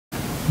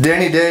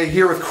Danny Day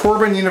here with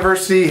Corban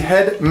University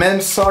head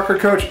men's soccer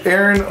coach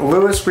Aaron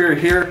Lewis. We are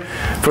here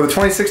for the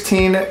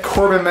 2016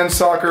 Corban men's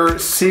soccer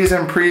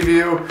season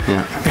preview.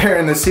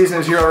 Aaron, the season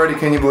is here already.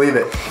 Can you believe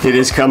it? It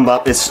has come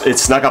up.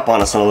 It's snuck up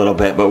on us a little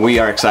bit, but we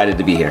are excited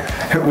to be here.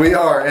 We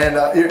are,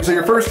 and so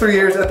your first 3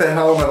 years at the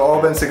helm have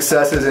all been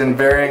successes in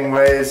varying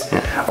ways,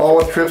 all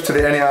with trips to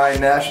the NAI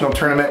National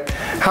Tournament.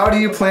 How do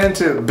you plan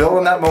to build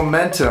on that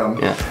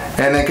momentum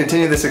and then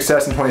continue the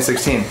success in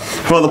 2016?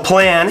 Well, the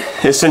plan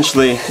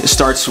essentially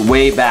starts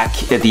way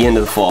back at the end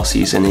of the fall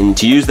season, and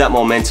to use that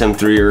momentum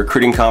through your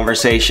recruiting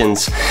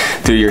conversations,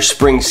 through your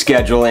spring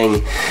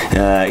scheduling,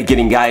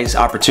 getting guys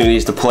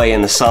opportunities to play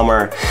in the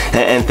summer,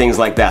 and things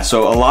like that.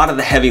 So a lot of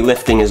the heavy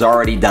lifting is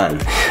already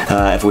done.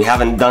 If we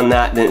haven't done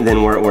that,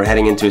 then we're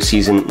heading into a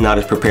season not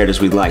as prepared as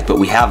we'd like, but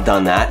we have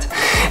done that.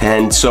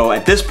 And so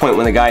at this point,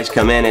 when the guys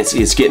come in,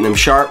 it's getting them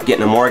sharp,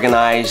 getting them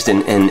organized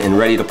and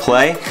ready to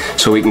play,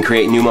 so we can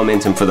create new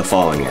momentum for the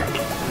following year.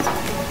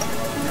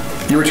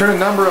 You returned a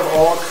number of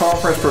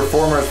all-conference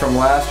performers from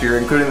last year,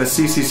 including the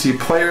CCC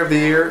Player of the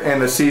Year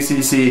and the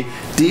CCC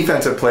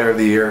Defensive Player of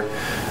the Year.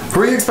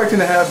 Who are you expecting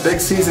to have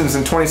big seasons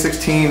in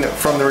 2016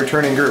 from the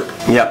returning group?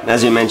 Yep,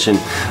 as you mentioned,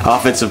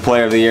 Offensive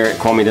Player of the Year,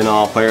 Kwame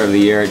Denal, Player of the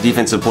Year,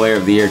 Defensive Player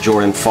of the Year,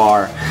 Jordan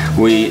Farr.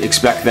 We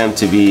expect them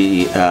to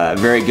be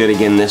very good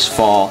again this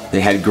fall.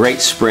 They had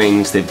great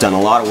springs. They've done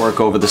a lot of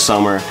work over the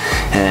summer,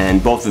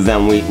 and both of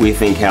them we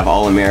think have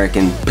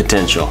All-American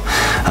potential.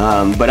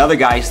 But other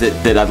guys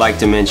that I'd like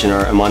to mention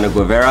are Armando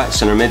Guevara,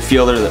 center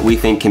midfielder, that we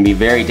think can be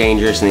very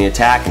dangerous in the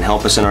attack and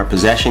help us in our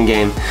possession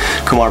game.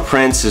 Kumar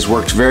Prince has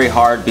worked very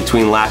hard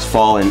between last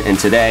fall and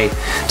today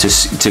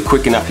to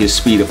quicken up his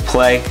speed of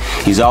play.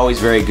 He's always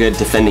very good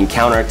defending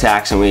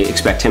counterattacks, and we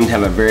expect him to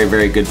have a very,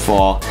 very good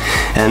fall.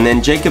 And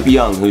then Jacob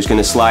Young, who's going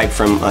to slide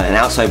from an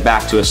outside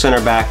back to a center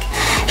back.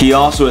 He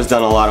also has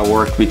done a lot of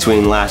work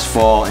between last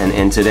fall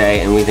and today,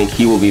 and we think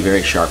he will be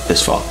very sharp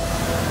this fall.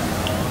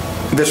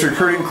 This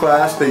recruiting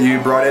class that you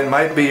brought in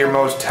might be your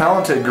most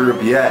talented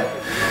group yet.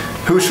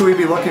 Who should we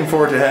be looking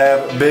for to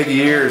have big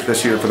years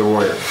this year for the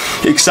Warriors?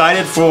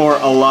 Excited for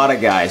a lot of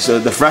guys. So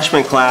the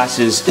freshman class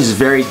is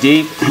very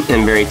deep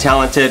and very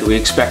talented. We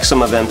expect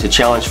some of them to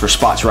challenge for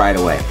spots right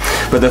away.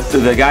 But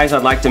the guys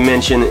I'd like to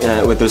mention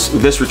with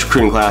this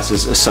recruiting class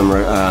is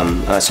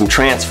some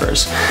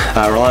transfers.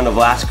 Rolando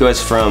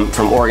Velasquez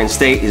from Oregon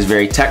State is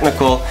very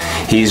technical.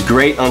 He's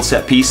great on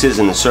set pieces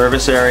in the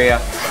service area.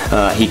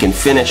 He can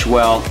finish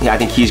well. I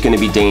think he's going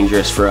to be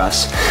dangerous for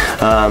us.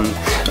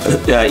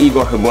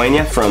 Igor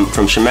Higuena from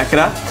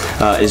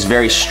Shemeketa is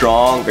very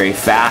strong, very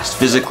fast.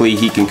 Physically,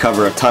 he can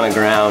cover a ton of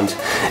ground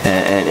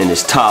and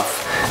is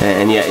tough,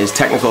 and yet his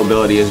technical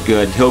ability is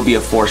good. He'll be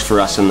a force for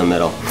us in the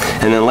middle.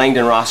 And then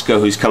Langdon Roscoe,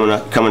 who's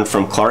coming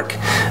from Clark,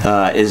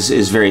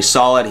 is very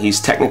solid.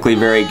 He's technically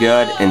very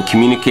good and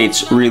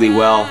communicates really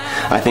well.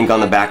 I think on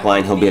the back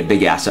line, he'll be a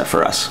big asset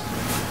for us.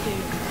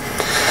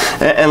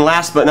 And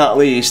last but not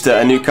least,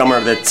 a newcomer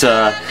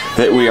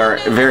that we are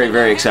very,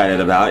 very excited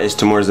about is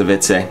Timur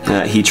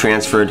Avicii. He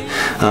transferred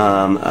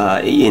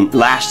in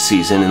last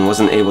season and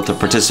wasn't able to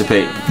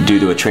participate due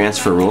to a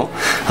transfer rule.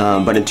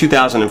 But in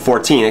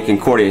 2014 at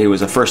Concordia, he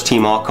was a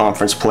first-team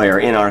all-conference player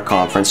in our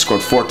conference,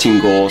 scored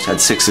 14 goals,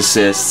 had 6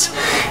 assists,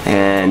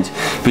 and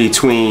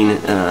between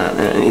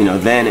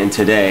then and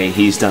today,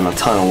 he's done a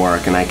ton of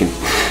work, and I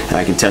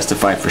can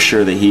testify for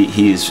sure that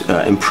he's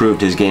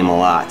improved his game a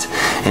lot.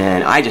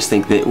 And I just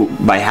think that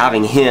by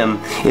having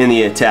him in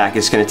the attack,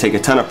 it's going to take a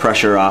ton of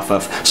pressure off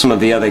of some of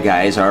the other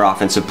guys. Our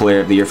Offensive Player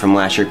of the Year from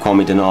last year,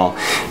 Kwame Denal.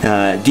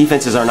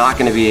 Defenses are not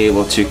going to be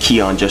able to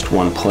key on just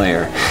one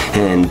player.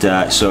 And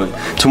so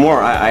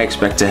tomorrow I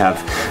expect to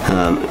have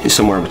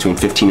somewhere between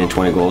 15 and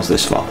 20 goals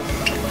this fall.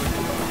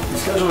 You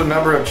scheduled a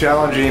number of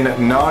challenging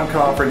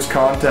non-conference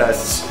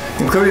contests,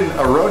 including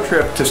a road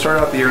trip to start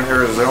out the year in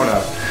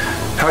Arizona.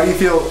 How do you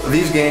feel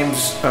these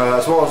games,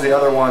 as well as the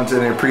other ones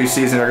in your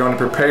preseason, are going to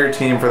prepare your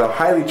team for the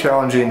highly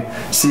challenging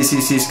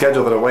CCC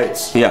schedule that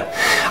awaits? Yeah,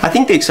 I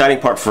think the exciting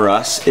part for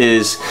us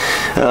is,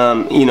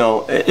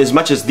 as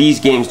much as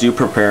these games do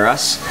prepare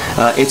us,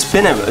 it's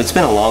been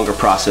a longer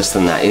process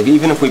than that.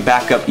 Even if we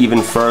back up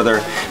even further,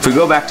 if we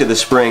go back to the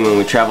spring when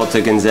we traveled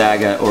to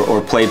Gonzaga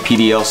or played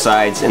PDL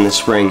sides in the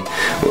spring,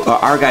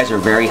 our guys are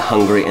very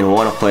hungry and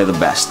want to play the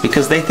best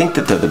because they think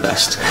that they're the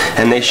best,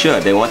 and they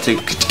should. They want to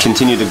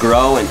continue to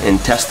grow and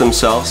test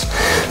themselves.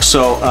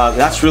 So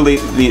that's really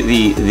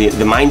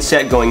the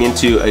mindset going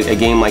into a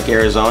game like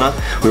Arizona.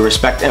 We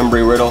respect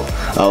Embry-Riddle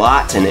a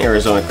lot, and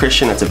Arizona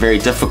Christian. That's a very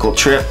difficult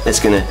trip. It's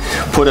going to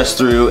put us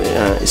through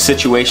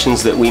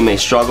situations that we may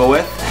struggle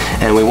with,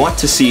 and we want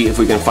to see if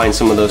we can find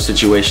some of those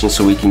situations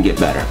so we can get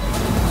better.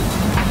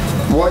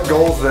 What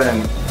goals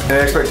then and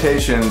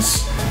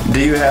expectations do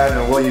you have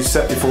and will you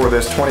set before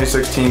this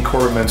 2016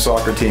 Corban men's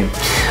soccer team?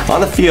 On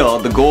the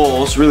field, the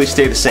goals really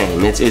stay the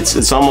same.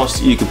 It's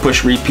almost, you could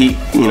push repeat,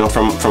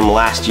 from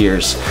last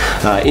year's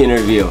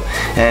interview,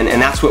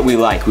 and that's what we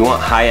like. We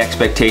want high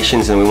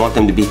expectations, and we want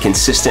them to be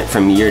consistent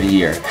from year to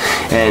year.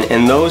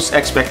 And those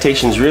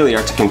expectations really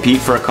are to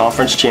compete for a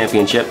conference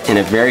championship in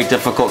a very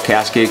difficult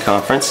Cascade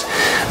Conference,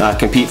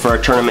 compete for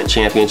a tournament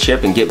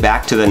championship, and get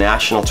back to the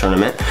national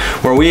tournament,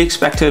 where we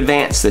expect to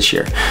advance this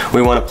year.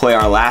 We want to play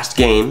our last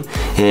game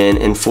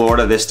in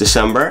Florida this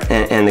December,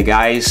 and the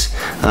guys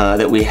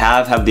that we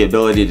have the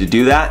ability to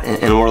do that,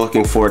 and we're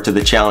looking forward to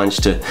the challenge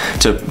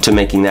to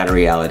making that a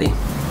reality.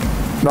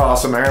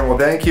 Awesome, Aaron. Well,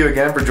 thank you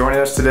again for joining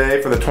us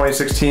today for the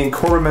 2016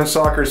 Corban men's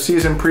soccer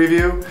season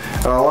preview.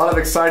 A lot of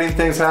exciting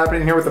things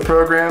happening here with the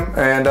program,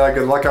 and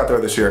good luck out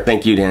there this year.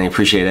 Thank you, Danny.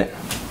 Appreciate it.